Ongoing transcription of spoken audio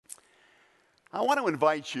I want to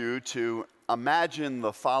invite you to imagine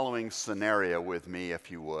the following scenario with me, if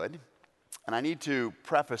you would. And I need to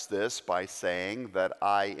preface this by saying that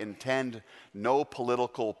I intend no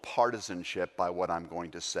political partisanship by what I'm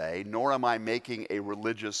going to say, nor am I making a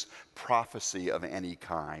religious prophecy of any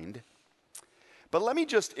kind. But let me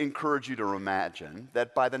just encourage you to imagine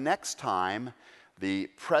that by the next time the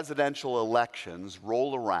presidential elections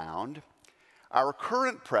roll around, our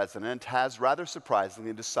current president has rather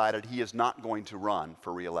surprisingly decided he is not going to run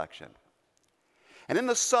for re-election. And in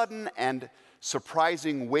the sudden and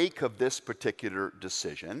surprising wake of this particular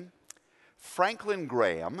decision, Franklin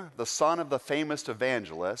Graham, the son of the famous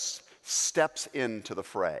evangelist, steps into the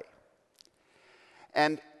fray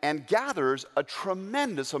and gathers a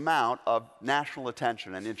tremendous amount of national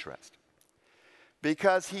attention and interest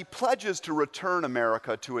because he pledges to return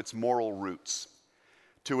America to its moral roots,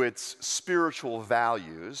 to its spiritual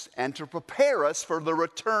values, and to prepare us for the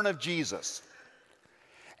return of Jesus.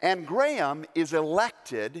 And Graham is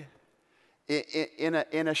elected in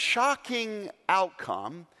a shocking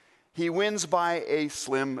outcome. He wins by a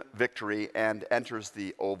slim victory and enters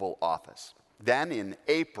the Oval Office. Then in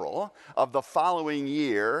April of the following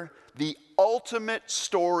year, the ultimate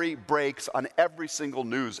story breaks on every single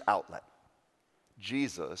news outlet.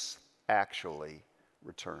 Jesus actually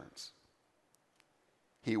returns.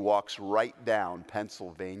 He walks right down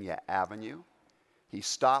Pennsylvania Avenue. He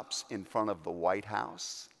stops in front of the White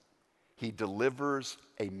House. He delivers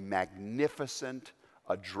a magnificent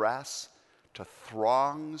address to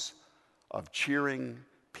throngs of cheering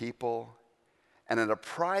people. And at a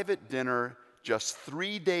private dinner just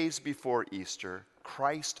 3 days before Easter,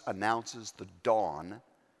 Christ announces the dawn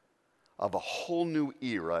of a whole new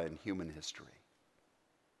era in human history.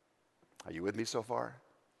 Are you with me so far?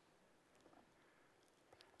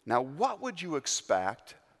 Now, what would you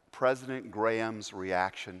expect President Graham's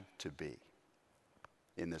reaction to be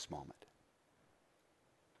in this moment?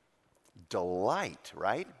 Delight,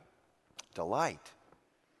 right? Delight.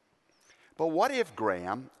 But what if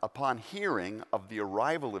Graham, upon hearing of the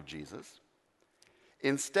arrival of Jesus,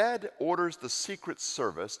 instead orders the Secret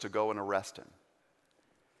Service to go and arrest him?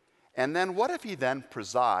 And then what if he then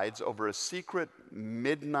presides over a secret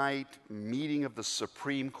midnight meeting of the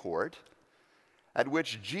Supreme Court at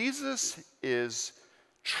which Jesus is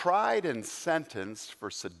tried and sentenced for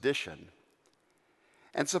sedition?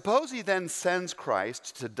 And suppose he then sends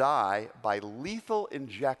Christ to die by lethal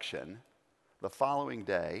injection the following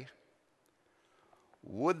day.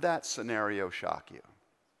 Would that scenario shock you?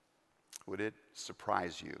 Would it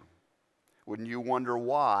surprise you? Wouldn't you wonder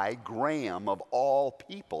why Graham, of all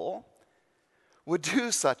people, would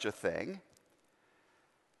do such a thing?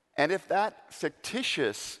 And if that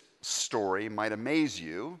fictitious story might amaze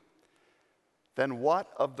you, then what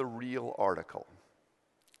of the real article?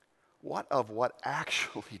 What of what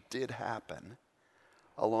actually did happen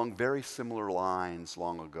along very similar lines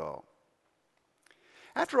long ago?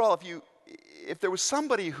 After all, if there was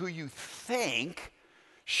somebody who you think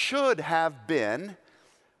should have been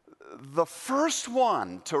the first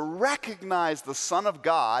one to recognize the Son of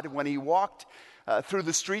God when he walked through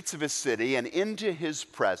the streets of his city and into his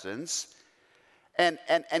presence and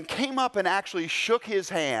came up and actually shook his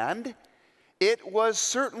hand, it was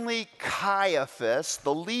certainly Caiaphas,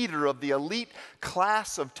 the leader of the elite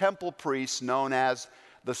class of temple priests known as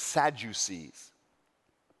the Sadducees.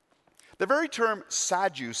 The very term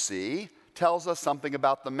Sadducee tells us something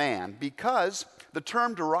about the man because the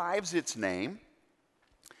term derives its name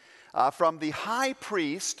from the high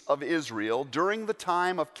priest of Israel during the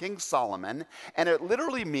time of King Solomon, and it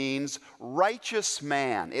literally means righteous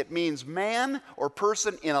man. It means man or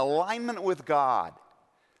person in alignment with God.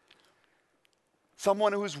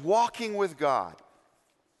 Someone who's walking with God.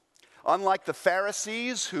 Unlike the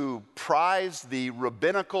Pharisees who prized the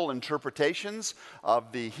rabbinical interpretations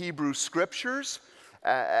of the Hebrew Scriptures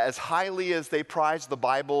as highly as they prized the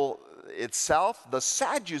Bible itself, the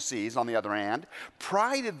Sadducees, on the other hand,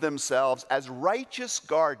 prided themselves as righteous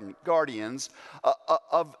guardians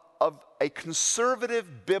of a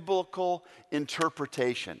conservative biblical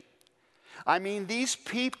interpretation. I mean, these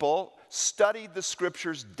people studied the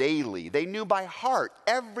Scriptures daily. They knew by heart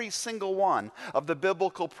every single one of the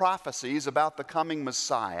biblical prophecies about the coming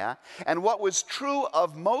Messiah. And what was true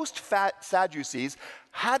of most Sadducees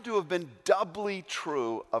had to have been doubly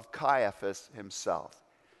true of Caiaphas himself,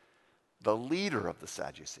 the leader of the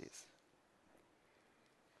Sadducees.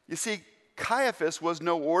 You see, Caiaphas was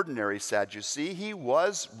no ordinary Sadducee. He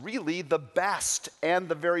was really the best and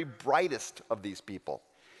the very brightest of these people.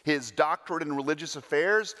 His doctorate in religious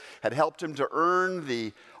affairs had helped him to earn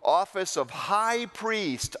the office of high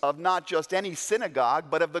priest of not just any synagogue,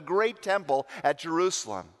 but of the great temple at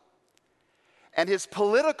Jerusalem. And his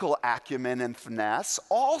political acumen and finesse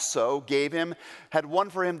also had won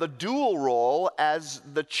for him the dual role as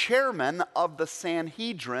the chairman of the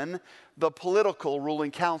Sanhedrin, the political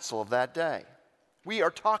ruling council of that day. We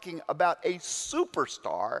are talking about a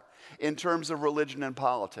superstar in terms of religion and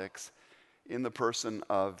politics in the person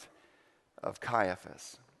of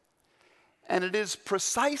Caiaphas. And it is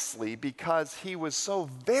precisely because he was so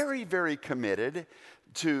very, very committed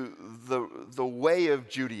to the way of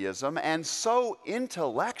Judaism and so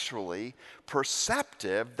intellectually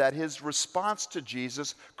perceptive that his response to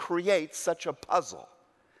Jesus creates such a puzzle.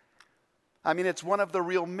 I mean, it's one of the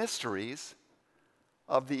real mysteries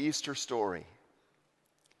of the Easter story.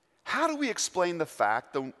 How do we explain the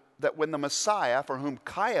fact that when the Messiah, for whom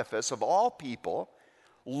Caiaphas, of all people,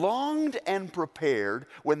 longed and prepared,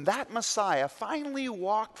 when that Messiah finally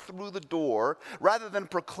walked through the door, rather than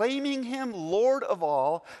proclaiming him Lord of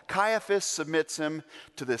all, Caiaphas submits him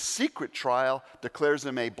to this secret trial, declares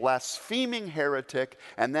him a blaspheming heretic,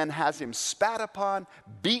 and then has him spat upon,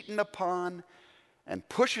 beaten upon, and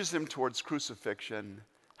pushes him towards crucifixion?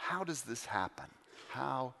 How does this happen?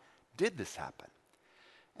 How did this happen?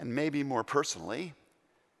 And maybe more personally,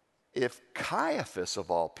 if Caiaphas, of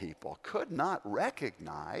all people, could not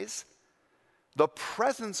recognize the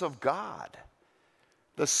presence of God,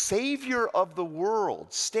 the Savior of the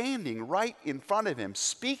world, standing right in front of him,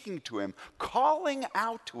 speaking to him, calling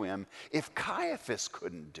out to him, if Caiaphas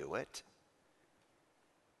couldn't do it,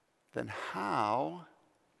 then how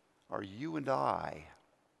are you and I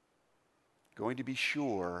going to be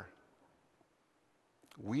sure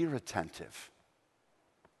we're attentive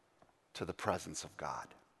to the presence of God?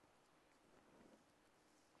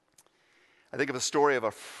 I think of a story of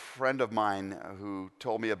a friend of mine who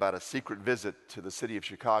told me about a secret visit to the city of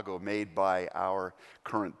Chicago made by our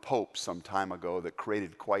current pope some time ago that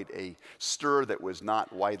created quite a stir that was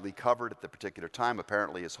not widely covered at the particular time.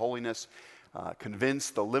 Apparently, His Holiness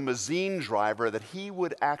convinced the limousine driver that he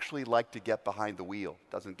would actually like to get behind the wheel.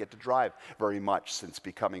 Doesn't get to drive very much since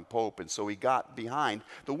becoming pope, and so he got behind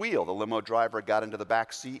the wheel. The limo driver got into the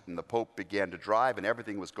back seat, and the pope began to drive, and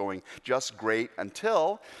everything was going just great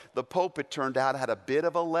until the pope, it turned out, had a bit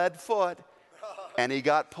of a lead foot, and he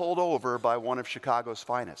got pulled over by one of Chicago's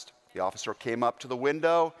finest. The officer came up to the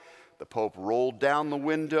window. The Pope rolled down the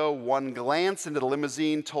window. One glance into the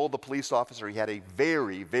limousine told the police officer he had a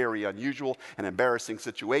very, very unusual and embarrassing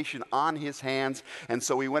situation on his hands. And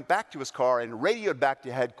so he went back to his car and radioed back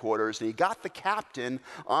to headquarters. And he got the captain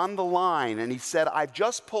on the line. And he said, "I've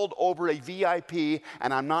just pulled over a VIP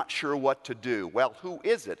and I'm not sure what to do." "Well, who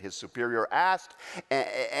is it?" his superior asked.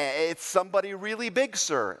 "It's somebody really big,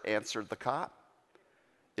 sir," answered the cop.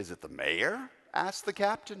 "Is it the mayor?" asked the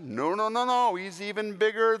captain. No, he's even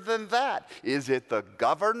bigger than that." "Is it the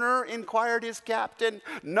governor?" inquired his captain.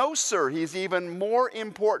 "No, sir, he's even more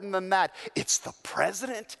important than that." "It's the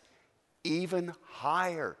president?" "Even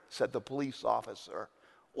higher," said the police officer.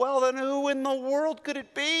 "Well, then who in the world could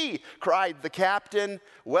it be?" cried the captain.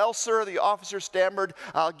 "Well, sir," the officer stammered,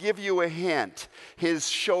 "I'll give you a hint. His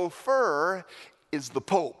chauffeur is the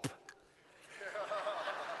Pope."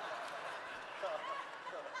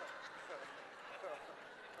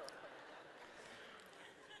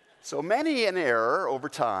 So many an error over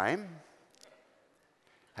time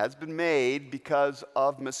has been made because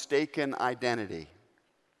of mistaken identity.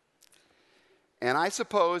 And I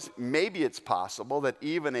suppose maybe it's possible that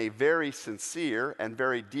even a very sincere and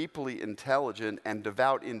very deeply intelligent and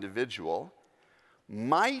devout individual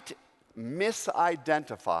might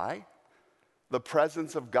misidentify the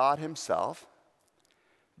presence of God Himself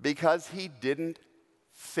because he didn't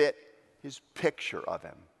fit his picture of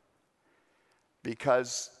Him,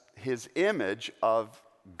 because his image of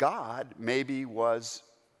God maybe was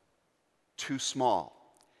too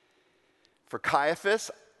small. For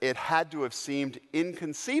Caiaphas, it had to have seemed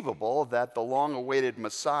inconceivable that the long-awaited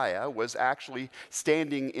Messiah was actually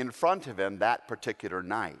standing in front of him that particular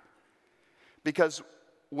night. Because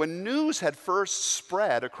when news had first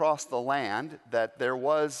spread across the land that there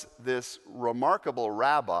was this remarkable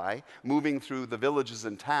rabbi moving through the villages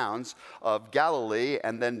and towns of Galilee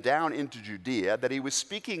and then down into Judea, that he was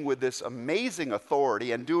speaking with this amazing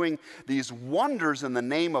authority and doing these wonders in the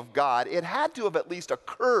name of God, it had to have at least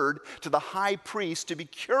occurred to the high priest to be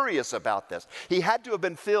curious about this. He had to have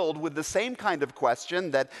been filled with the same kind of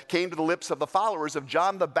question that came to the lips of the followers of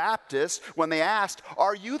John the Baptist when they asked,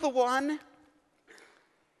 "Are you the one?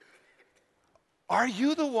 Are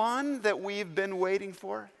you the one that we've been waiting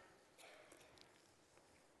for?"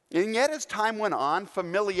 And yet, as time went on,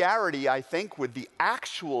 familiarity, I think, with the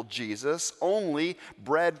actual Jesus only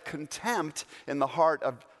bred contempt in the heart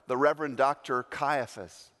of the Reverend Dr.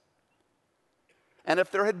 Caiaphas. And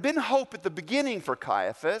if there had been hope at the beginning for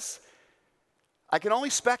Caiaphas, I can only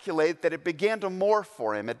speculate that it began to morph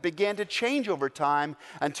for him. It began to change over time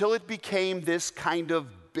until it became this kind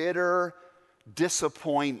of bitter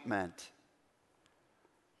disappointment.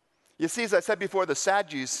 You see, as I said before, the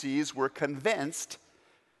Sadducees were convinced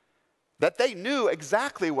that they knew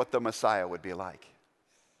exactly what the Messiah would be like,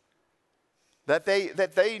 that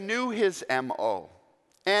they knew his M.O.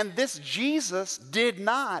 And this Jesus did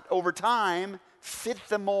not, over time, fit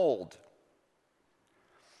the mold.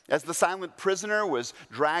 As the silent prisoner was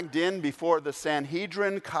dragged in before the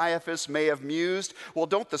Sanhedrin, Caiaphas may have mused, well,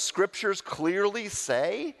 don't the scriptures clearly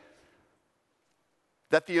say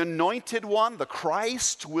that the anointed one, the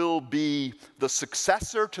Christ, will be the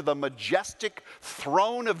successor to the majestic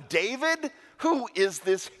throne of David? Who is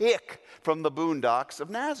this hick from the boondocks of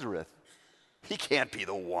Nazareth? He can't be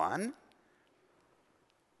the one.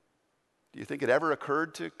 Do you think it ever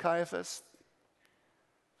occurred to Caiaphas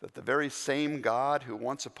that the very same God who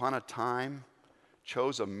once upon a time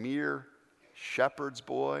chose a mere shepherd's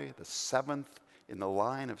boy, the seventh in the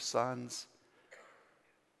line of sons,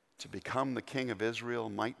 to become the king of Israel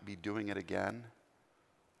might be doing it again?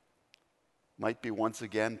 Might be once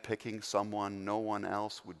again picking someone no one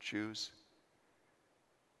else would choose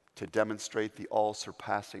to demonstrate the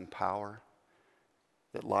all-surpassing power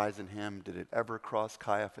that lies in him? Did it ever cross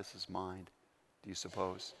Caiaphas' mind, do you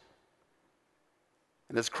suppose?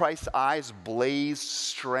 And as Christ's eyes blazed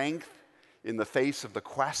strength in the face of the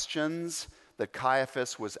questions that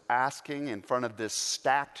Caiaphas was asking in front of this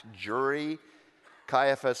stacked jury,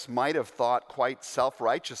 Caiaphas might have thought quite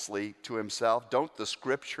self-righteously to himself, don't the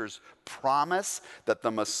scriptures promise that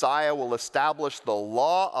the Messiah will establish the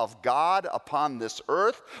law of God upon this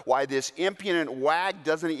earth? Why, this impudent wag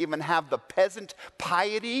doesn't even have the peasant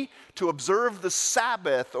piety to observe the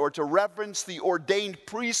Sabbath or to reverence the ordained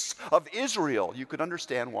priests of Israel. You could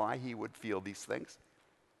understand why he would feel these things.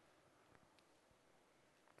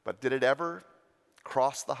 But did it ever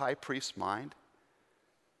cross the high priest's mind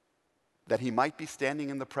that he might be standing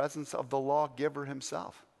in the presence of the lawgiver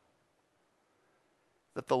himself?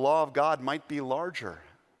 That the law of God might be larger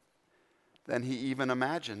than he even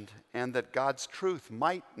imagined, and that God's truth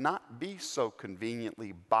might not be so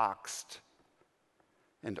conveniently boxed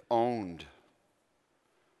and owned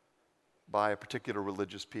by a particular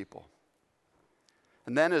religious people.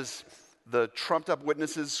 And then as the trumped-up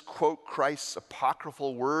witnesses quote Christ's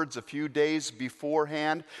apocryphal words a few days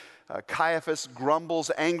beforehand, Caiaphas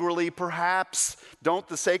grumbles angrily, perhaps, don't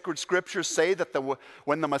the sacred scriptures say that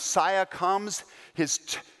when the Messiah comes,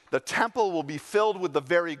 the temple will be filled with the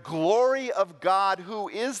very glory of God? Who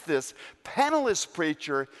is this penniless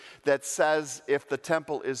preacher that says if the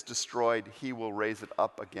temple is destroyed, he will raise it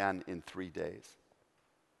up again in 3 days?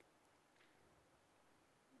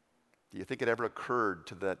 Do you think it ever occurred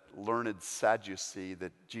to that learned Sadducee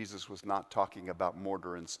that Jesus was not talking about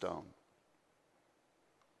mortar and stone,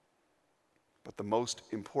 but the most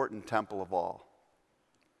important temple of all,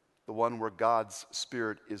 the one where God's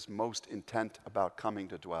Spirit is most intent about coming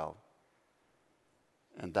to dwell,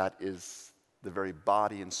 and that is the very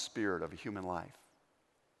body and spirit of a human life,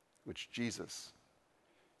 which Jesus,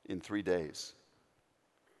 in 3 days,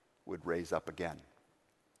 would raise up again?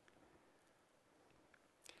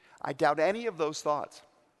 I doubt any of those thoughts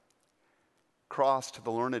crossed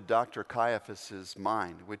the learned Dr. Caiaphas'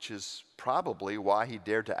 mind, which is probably why he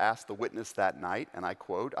dared to ask the witness that night, and I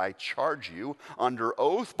quote, "I charge you under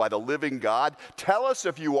oath by the living God, tell us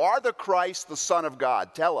if you are the Christ, the Son of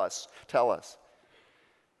God. Tell us, tell us."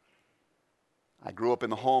 I grew up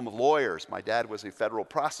in the home of lawyers. My dad was a federal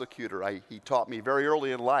prosecutor. He taught me very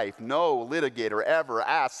early in life, no litigator ever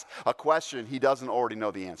asks a question he doesn't already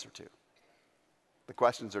know the answer to. The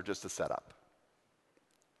questions are just a setup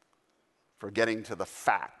for getting to the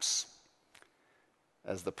facts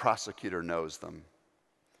as the prosecutor knows them.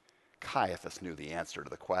 Caiaphas knew the answer to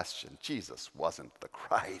the question. Jesus wasn't the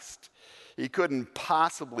Christ. He couldn't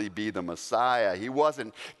possibly be the Messiah. He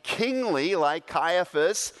wasn't kingly like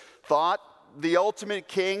Caiaphas thought the ultimate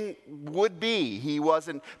king would be. He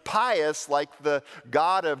wasn't pious like the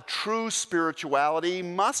God of true spirituality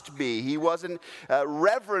must be. He wasn't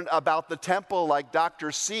reverent about the temple like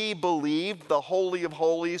Dr. C believed the Holy of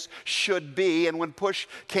Holies should be. And when push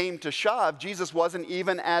came to shove, Jesus wasn't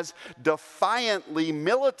even as defiantly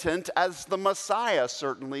militant as the Messiah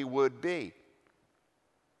certainly would be.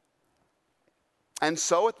 And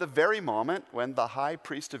so at the very moment when the high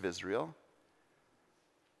priest of Israel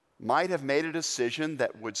might have made a decision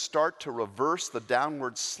that would start to reverse the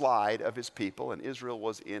downward slide of his people, and Israel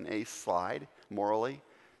was in a slide morally,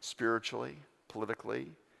 spiritually,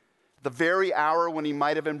 politically. The very hour when he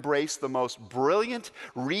might have embraced the most brilliant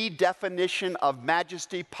redefinition of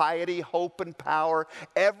majesty, piety, hope, and power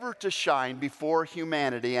ever to shine before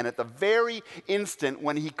humanity, and at the very instant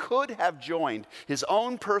when he could have joined his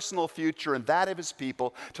own personal future and that of his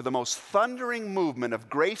people to the most thundering movement of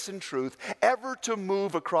grace and truth ever to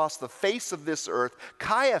move across the face of this earth,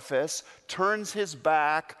 Caiaphas turns his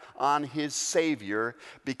back on his Savior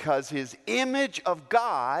because his image of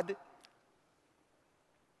God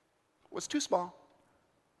was too small.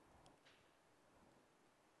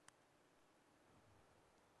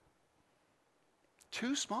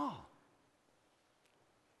 Too small.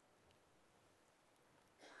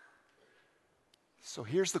 So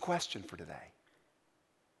here's the question for today.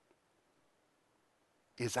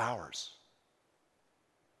 Is ours?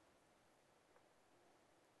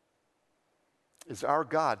 Is our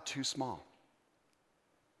God too small?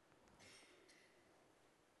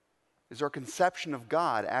 Is our conception of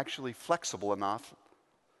God actually flexible enough,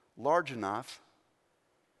 large enough,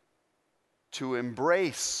 to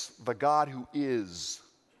embrace the God who is?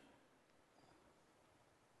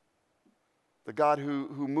 The God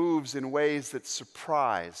who moves in ways that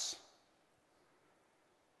surprise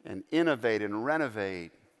and innovate and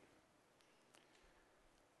renovate.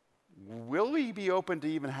 Will we be open to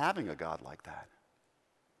even having a God like that?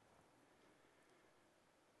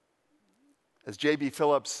 As J.B.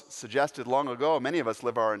 Phillips suggested long ago, many of us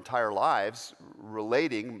live our entire lives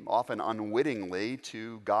relating, often unwittingly,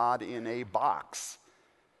 to God in a box,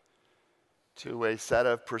 to a set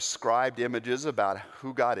of prescribed images about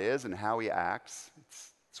who God is and how he acts.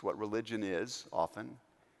 It's what religion is, often.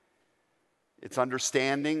 It's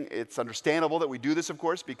understandable that we do this, of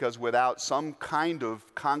course, because without some kind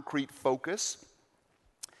of concrete focus,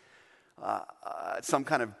 some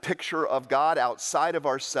kind of picture of God outside of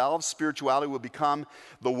ourselves, spirituality will become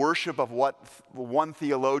the worship of what one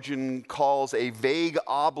theologian calls a vague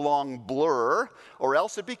oblong blur, or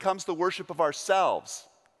else it becomes the worship of ourselves.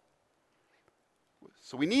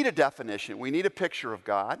 So we need a definition, we need a picture of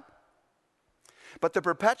God. But the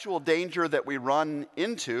perpetual danger that we run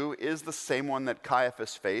into is the same one that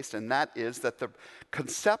Caiaphas faced, and that is that the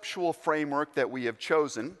conceptual framework that we have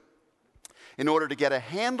chosen in order to get a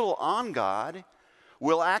handle on God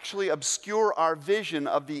will actually obscure our vision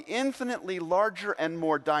of the infinitely larger and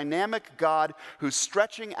more dynamic God who's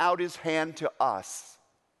stretching out his hand to us.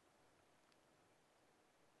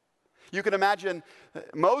 You can imagine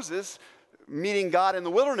Moses meeting God in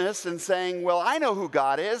the wilderness and saying, well, I know who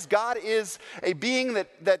God is. God is a being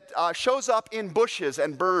that shows up in bushes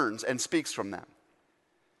and burns and speaks from them.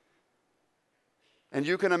 And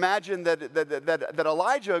you can imagine that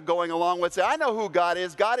Elijah going along would say, I know who God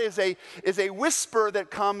is. God is a whisper that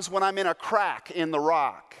comes when I'm in a crack in the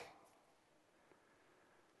rock.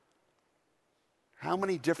 How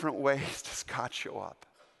many different ways does God show up?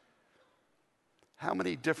 How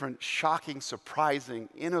many different shocking, surprising,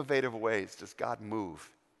 innovative ways does God move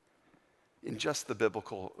in just the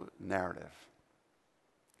biblical narrative?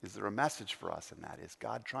 Is there a message for us in that? Is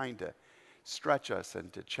God trying to stretch us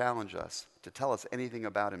and to challenge us, to tell us anything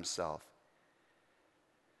about himself?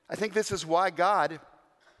 I think this is why God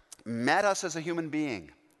met us as a human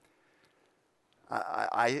being.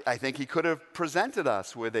 I think he could have presented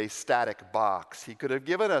us with a static box. He could have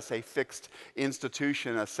given us a fixed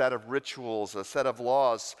institution, a set of rituals, a set of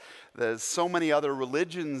laws, as so many other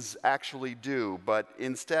religions actually do. But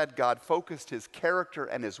instead, God focused his character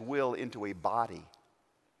and his will into a body,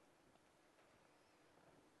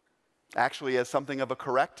 actually as something of a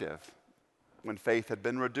corrective when faith had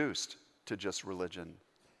been reduced to just religion.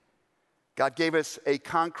 God gave us a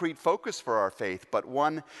concrete focus for our faith, but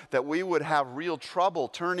one that we would have real trouble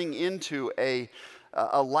turning into a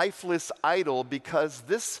lifeless idol, because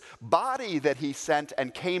this body that he sent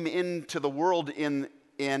and came into the world in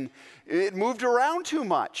it moved around too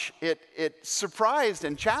much. It surprised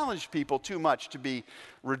and challenged people too much to be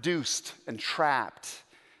reduced and trapped.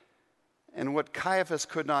 And what Caiaphas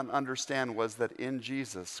could not understand was that in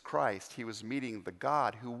Jesus Christ, he was meeting the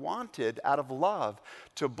God who wanted, out of love,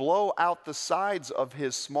 to blow out the sides of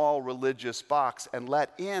his small religious box and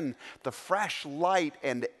let in the fresh light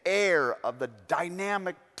and air of the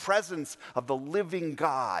dynamic presence of the living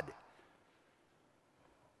God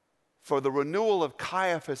for the renewal of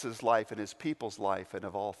Caiaphas' life and his people's life and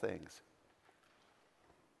of all things.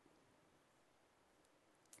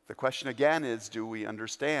 The question again is, do we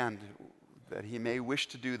understand that he may wish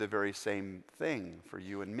to do the very same thing for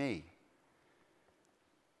you and me?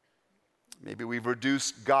 Maybe we've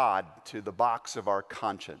reduced God to the box of our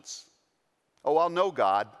conscience. Oh, I'll know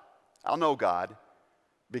God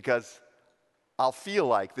because I'll feel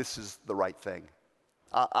like this is the right thing.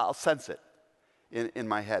 I'll sense it in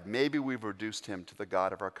my head. Maybe we've reduced him to the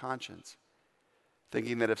God of our conscience,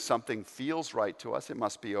 thinking that if something feels right to us, it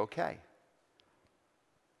must be okay.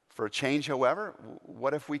 For a change, however,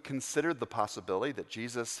 what if we considered the possibility that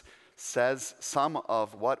Jesus says some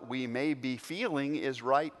of what we may be feeling is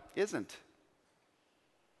right isn't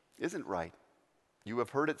right? You have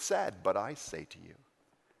heard it said, but I say to you.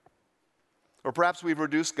 Or perhaps we've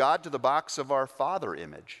reduced God to the box of our father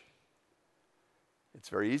image. It's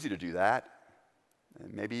very easy to do that,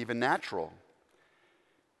 and maybe even natural.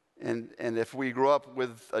 And if we grew up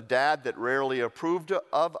with a dad that rarely approved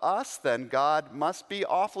of us, then God must be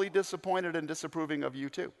awfully disappointed and disapproving of you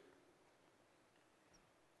too.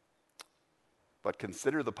 But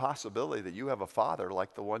consider the possibility that you have a father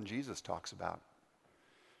like the one Jesus talks about,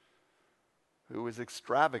 who is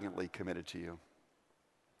extravagantly committed to you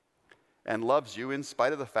and loves you in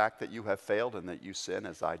spite of the fact that you have failed and that you sin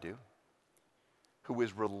as I do, who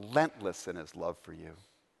is relentless in his love for you.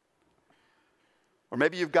 Or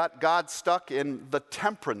maybe you've got God stuck in the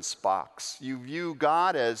temperance box. You view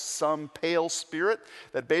God as some pale spirit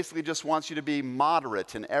that basically just wants you to be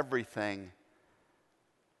moderate in everything.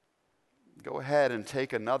 Go ahead and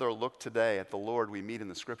take another look today at the Lord we meet in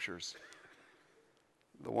the Scriptures.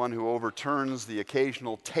 The one who overturns the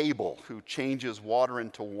occasional table, who changes water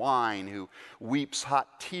into wine, who weeps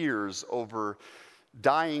hot tears over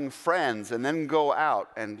dying friends, and then go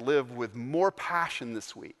out and live with more passion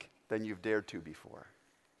this week than you've dared to before.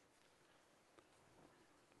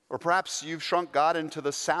 Or perhaps you've shrunk God into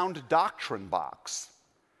the sound doctrine box.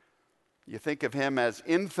 You think of him as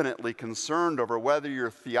infinitely concerned over whether your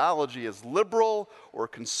theology is liberal or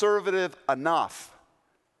conservative enough,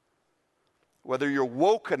 whether you're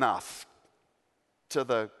woke enough to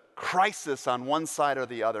the crisis on one side or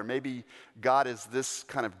the other. Maybe God is this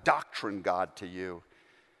kind of doctrine God to you.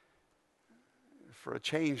 For a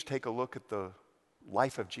change, take a look at the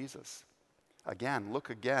life of Jesus. Again,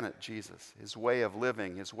 look again at Jesus, his way of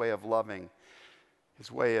living, his way of loving,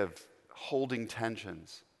 his way of holding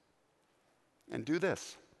tensions. And do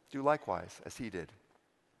this, do likewise as he did.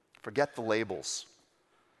 Forget the labels.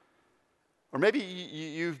 Or maybe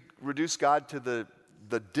you've reduced God to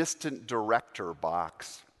the distant director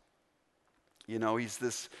box. You know, he's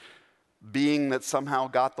this being that somehow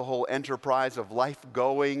got the whole enterprise of life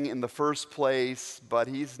going in the first place, but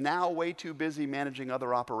he's now way too busy managing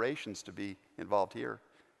other operations to be involved here,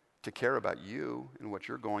 to care about you and what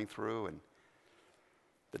you're going through and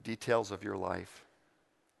the details of your life.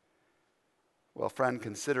 Well, friend,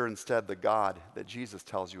 consider instead the God that Jesus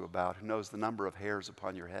tells you about, who knows the number of hairs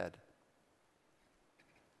upon your head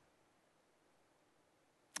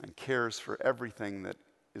and cares for everything that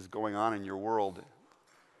is going on in your world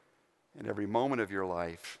in every moment of your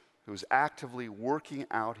life, who's actively working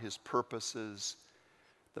out his purposes,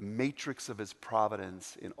 the matrix of his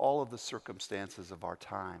providence in all of the circumstances of our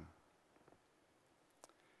time.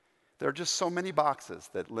 There are just so many boxes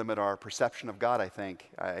that limit our perception of God, I think.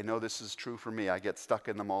 I know this is true for me. I get stuck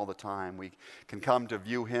in them all the time. We can come to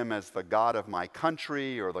view him as the God of my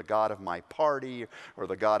country or the God of my party or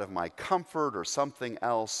the God of my comfort or something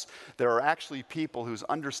else. There are actually people whose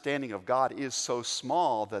understanding of God is so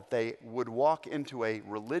small that they would walk into a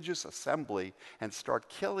religious assembly and start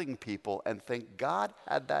killing people and think God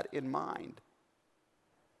had that in mind.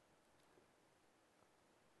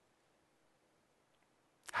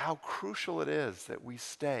 How crucial it is that we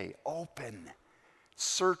stay open,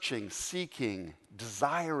 searching, seeking,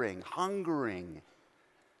 desiring, hungering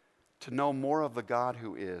to know more of the God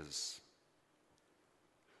who is.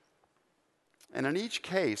 And in each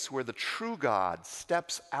case where the true God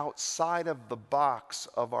steps outside of the box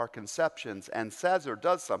of our conceptions and says or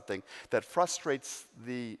does something that frustrates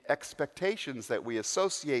the expectations that we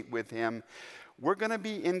associate with him, we're going to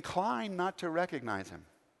be inclined not to recognize him.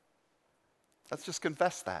 Let's just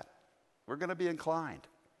confess that. We're going to be inclined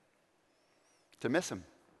to miss him.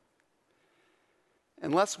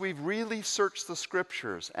 Unless we've really searched the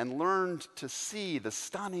Scriptures and learned to see the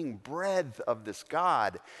stunning breadth of this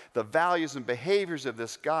God, the values and behaviors of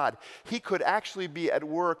this God, he could actually be at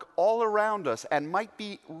work all around us and might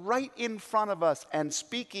be right in front of us and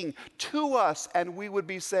speaking to us, and we would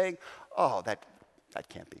be saying, oh, that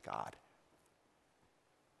can't be God.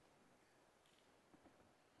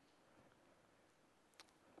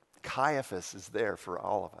 Caiaphas is there for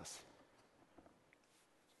all of us.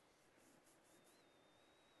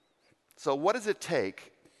 So what does it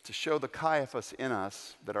take to show the Caiaphas in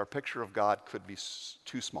us that our picture of God could be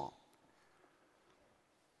too small?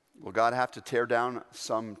 Will God have to tear down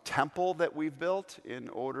some temple that we've built in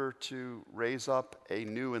order to raise up a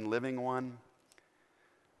new and living one?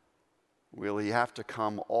 Will he have to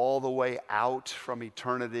come all the way out from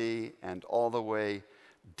eternity and all the way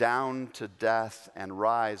down to death and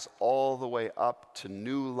rise all the way up to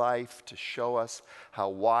new life to show us how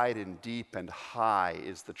wide and deep and high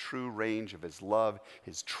is the true range of his love,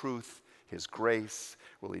 his truth, his grace?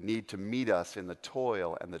 Will he need to meet us in the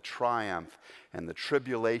toil and the triumph and the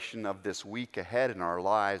tribulation of this week ahead in our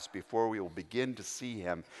lives before we will begin to see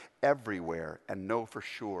him everywhere and know for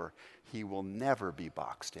sure he will never be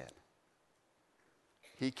boxed in?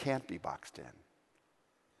 He can't be boxed in.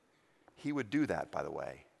 He would do that, by the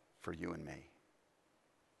way, for you and me.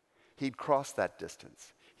 He'd cross that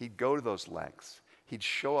distance. He'd go to those lengths. He'd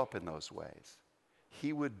show up in those ways.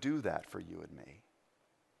 He would do that for you and me.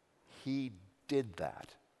 He did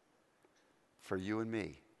that for you and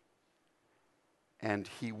me. And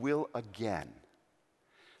he will again.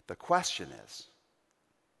 The question is,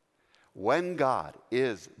 when God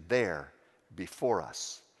is there before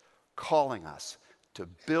us, calling us to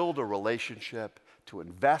build a relationship, to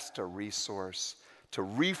invest a resource, to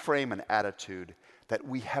reframe an attitude that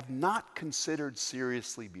we have not considered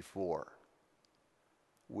seriously before,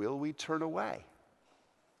 will we turn away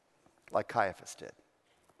like Caiaphas did?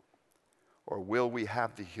 Or will we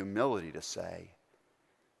have the humility to say,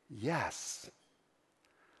 yes,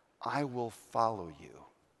 I will follow you,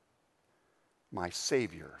 my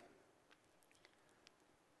Savior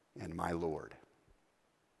and my Lord?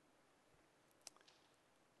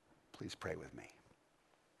 Please pray with me.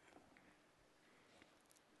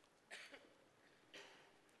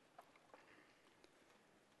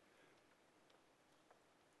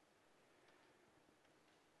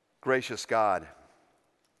 Gracious God,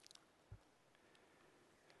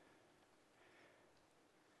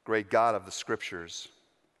 great God of the Scriptures,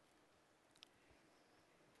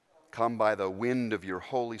 come by the wind of your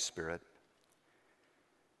Holy Spirit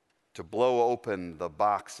to blow open the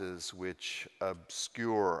boxes which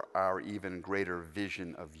obscure our even greater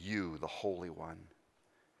vision of you, the Holy One.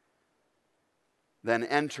 Then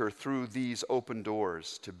enter through these open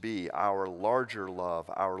doors to be our larger love,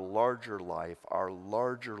 our larger life, our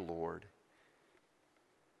larger Lord.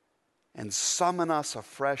 And summon us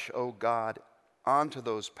afresh, O God, onto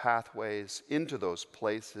those pathways, into those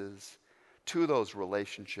places, to those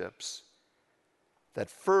relationships that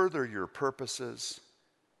further your purposes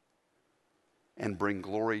and bring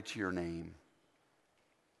glory to your name.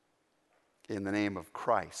 In the name of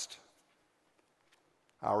Christ,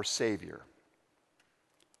 our Savior,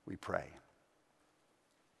 we pray.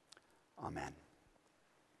 Amen.